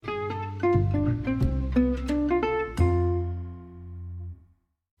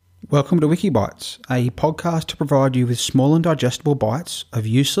Welcome to Wikibytes, a podcast to provide you with small and digestible bites of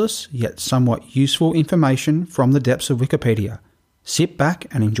useless yet somewhat useful information from the depths of Wikipedia. Sit back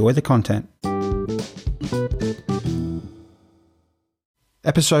and enjoy the content.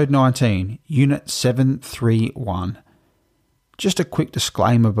 Episode 19, Unit 731. Just a quick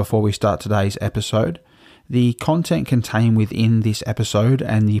disclaimer before we start today's episode. The content contained within this episode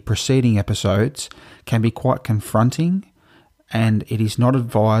and the preceding episodes can be quite confronting, and it is not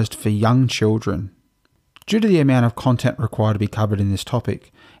advised for young children. Due to the amount of content required to be covered in this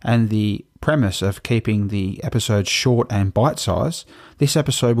topic, and the premise of keeping the episodes short and bite-sized, this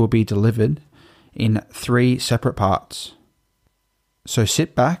episode will be delivered in 3 separate parts. So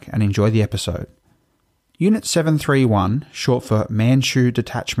sit back and enjoy the episode. Unit 731, short for Manchu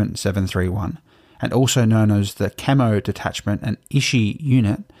Detachment 731, and also known as the Camo Detachment and Ishii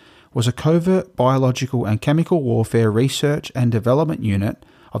Unit, was a covert biological and chemical warfare research and development unit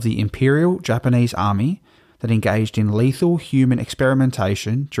of the Imperial Japanese Army that engaged in lethal human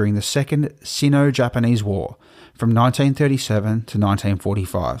experimentation during the Second Sino-Japanese War from 1937 to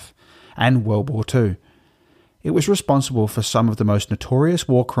 1945 and World War II. It was responsible for some of the most notorious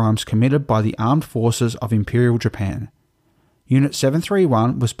war crimes committed by the armed forces of Imperial Japan. Unit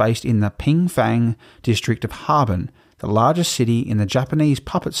 731 was based in the Pingfang district of Harbin, the largest city in the Japanese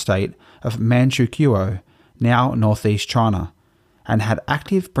puppet state of Manchukuo, now northeast China, and had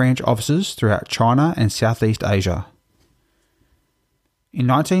active branch offices throughout China and Southeast Asia. In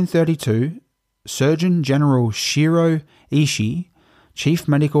 1932, Surgeon General Shiro Ishii, Chief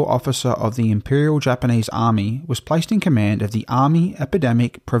Medical Officer of the Imperial Japanese Army, was placed in command of the Army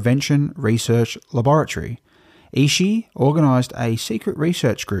Epidemic Prevention Research Laboratory. Ishii organised a secret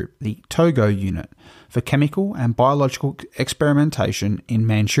research group, the Togo Unit, for chemical and biological experimentation in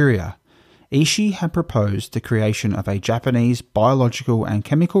Manchuria. Ishii had proposed the creation of a Japanese biological and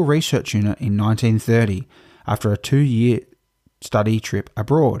chemical research unit in 1930 after a 2-year study trip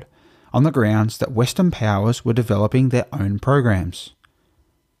abroad, on the grounds that Western powers were developing their own programs.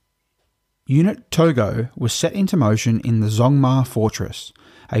 Unit Togo was set into motion in the Zongma Fortress,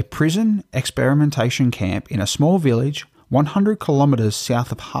 a prison experimentation camp in a small village 100 kilometres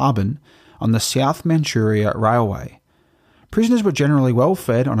south of Harbin on the South Manchuria Railway. Prisoners were generally well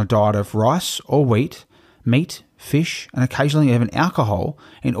fed on a diet of rice or wheat, meat, fish, and occasionally even alcohol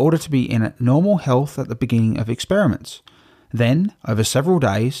in order to be in normal health at the beginning of experiments. Then, over several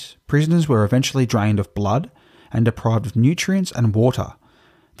days, prisoners were eventually drained of blood and deprived of nutrients and water.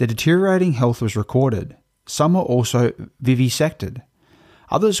 Their deteriorating health was recorded. Some were also vivisected.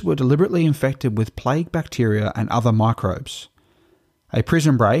 Others were deliberately infected with plague bacteria and other microbes. A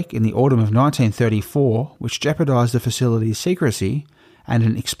prison break in the autumn of 1934, which jeopardised the facility's secrecy, and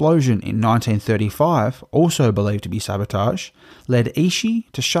an explosion in 1935, also believed to be sabotage, led Ishii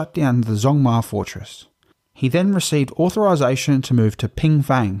to shut down the Zongma Fortress. He then received authorisation to move to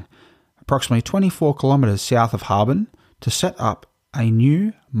Pingfang, approximately 24 kilometres south of Harbin, to set up a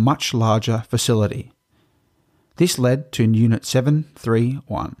new, much larger facility. This led to Unit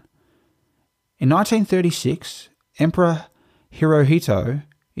 731. In 1936, Emperor Hirohito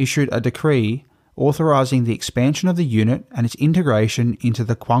issued a decree authorising the expansion of the unit and its integration into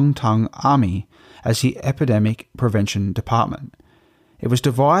the Kwangtung Army as the Epidemic Prevention Department. It was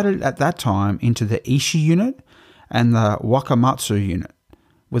divided at that time into the Ishii Unit and the Wakamatsu Unit,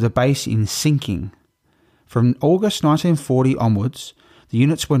 with a base in Sinking. From August 1940 onwards, the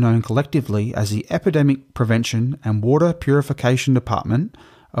units were known collectively as the Epidemic Prevention and Water Purification Department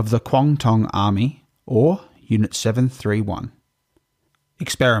of the Kwangtung Army, or Unit 731.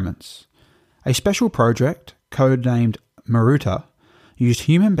 Experiments. A special project, codenamed Maruta, used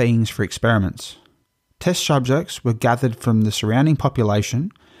human beings for experiments. Test subjects were gathered from the surrounding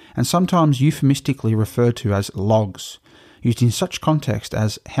population and sometimes euphemistically referred to as logs, used in such context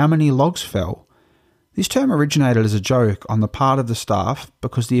as how many logs fell. This term originated as a joke on the part of the staff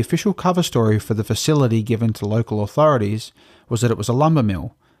because the official cover story for the facility given to local authorities was that it was a lumber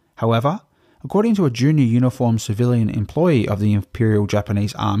mill. However, according to a junior uniformed civilian employee of the Imperial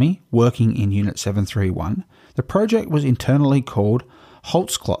Japanese Army working in Unit 731, the project was internally called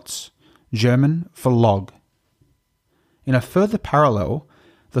Holzklotz, German for log. In a further parallel,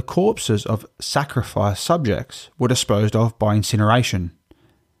 the corpses of sacrificed subjects were disposed of by incineration.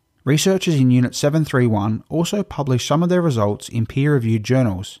 Researchers in Unit 731 also published some of their results in peer-reviewed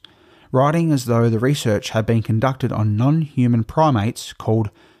journals, writing as though the research had been conducted on non-human primates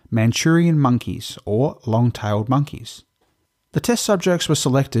called Manchurian monkeys or long-tailed monkeys. The test subjects were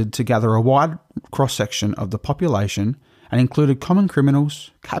selected to gather a wide cross-section of the population and included common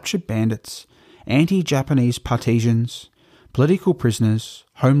criminals, captured bandits, anti-Japanese partisans, political prisoners,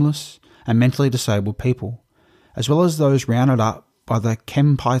 homeless, and mentally disabled people, as well as those rounded up by the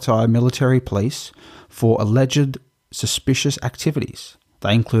Kempeitai military police for alleged suspicious activities.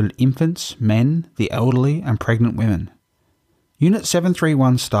 They included infants, men, the elderly, and pregnant women. Unit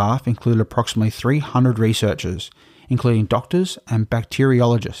 731 staff included approximately 300 researchers, including doctors and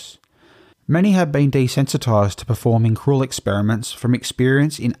bacteriologists. Many have been desensitised to performing cruel experiments from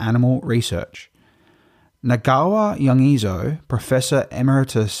experience in animal research. Nagawa Youngizo, Professor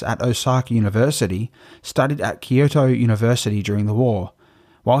Emeritus at Osaka University, studied at Kyoto University during the war.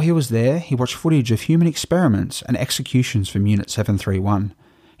 While he was there, he watched footage of human experiments and executions from Unit 731.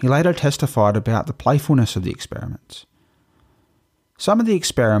 He later testified about the playfulness of the experiments. Some of the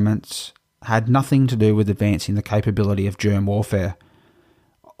experiments had nothing to do with advancing the capability of germ warfare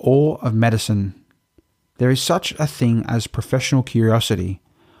or of medicine. There is such a thing as professional curiosity.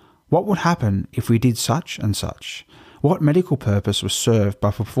 What would happen if we did such and such? What medical purpose was served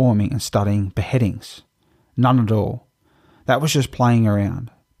by performing and studying beheadings? None at all. That was just playing around.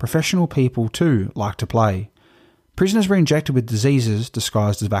 Professional people too like to play. Prisoners were injected with diseases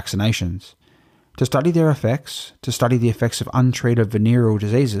disguised as vaccinations. To study their effects, to study the effects of untreated venereal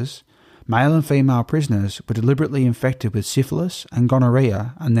diseases, male and female prisoners were deliberately infected with syphilis and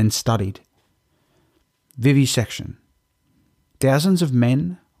gonorrhea and then studied. Vivisection. Thousands of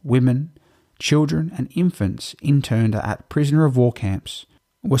men, women, children and infants interned at prisoner of war camps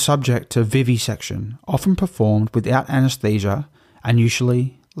were subject to vivisection, often performed without anaesthesia and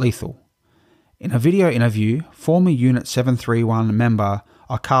usually lethal. In a video interview, former Unit 731 member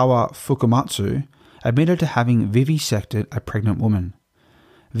Okawa Fukumatsu admitted to having vivisected a pregnant woman.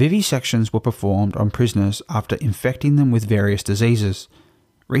 Vivisections were performed on prisoners after infecting them with various diseases.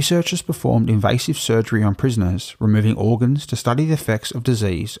 Researchers performed invasive surgery on prisoners, removing organs to study the effects of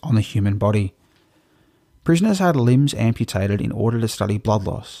disease on the human body. Prisoners had limbs amputated in order to study blood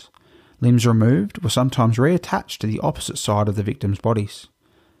loss. Limbs removed were sometimes reattached to the opposite side of the victims' bodies.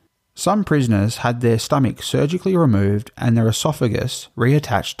 Some prisoners had their stomach surgically removed and their esophagus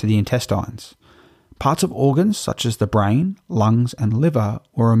reattached to the intestines. Parts of organs such as the brain, lungs and liver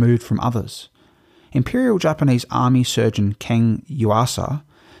were removed from others. Imperial Japanese Army surgeon Ken Yuasa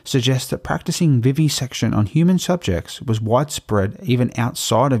suggests that practicing vivisection on human subjects was widespread even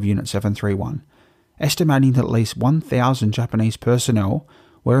outside of Unit 731, estimating that at least 1,000 Japanese personnel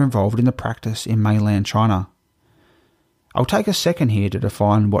were involved in the practice in mainland China. I'll take a second here to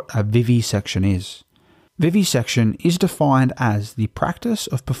define what a vivisection is. Vivisection is defined as the practice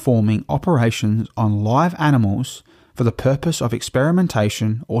of performing operations on live animals for the purpose of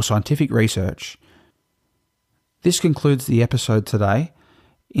experimentation or scientific research. This concludes the episode today.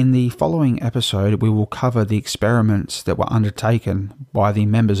 In the following episode, we will cover the experiments that were undertaken by the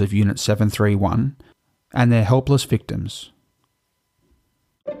members of Unit 731 and their helpless victims.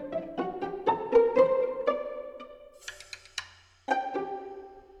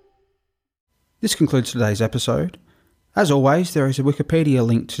 This concludes today's episode. As always, there is a Wikipedia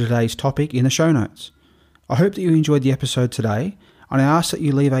link to today's topic in the show notes. I hope that you enjoyed the episode today, and I ask that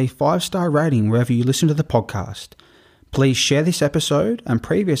you leave a 5-star rating wherever you listen to the podcast. Please share this episode and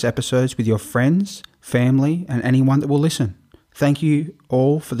previous episodes with your friends, family, and anyone that will listen. Thank you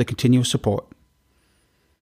all for the continual support.